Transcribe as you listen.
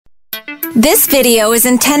This video is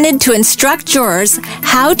intended to instruct jurors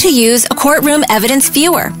how to use a courtroom evidence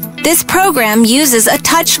viewer. This program uses a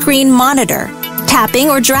touchscreen monitor. Tapping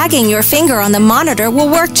or dragging your finger on the monitor will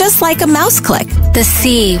work just like a mouse click. The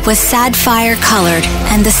sea was sapphire-colored,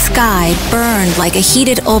 and the sky burned like a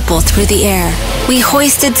heated opal through the air. We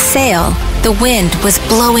hoisted sail. The wind was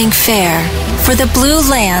blowing fair for the blue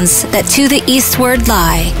lands that to the eastward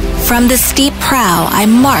lie. From the steep prow I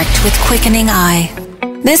marked with quickening eye.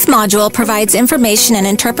 This module provides information and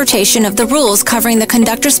interpretation of the rules covering the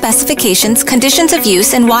conductor specifications, conditions of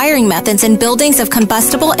use, and wiring methods in buildings of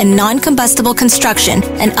combustible and non-combustible construction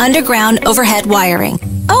and underground overhead wiring.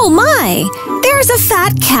 Oh my! There's a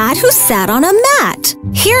fat cat who sat on a mat.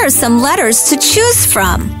 Here are some letters to choose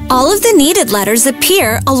from. All of the needed letters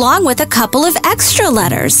appear along with a couple of extra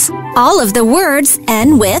letters. All of the words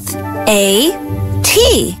end with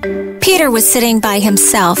A-T. Peter was sitting by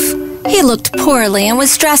himself. He looked poorly and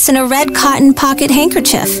was dressed in a red cotton pocket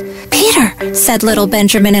handkerchief. "Peter," said little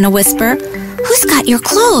Benjamin in a whisper, "who's got your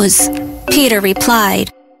clothes?" Peter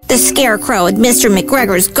replied, "The scarecrow at Mr.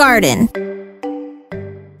 McGregor's garden."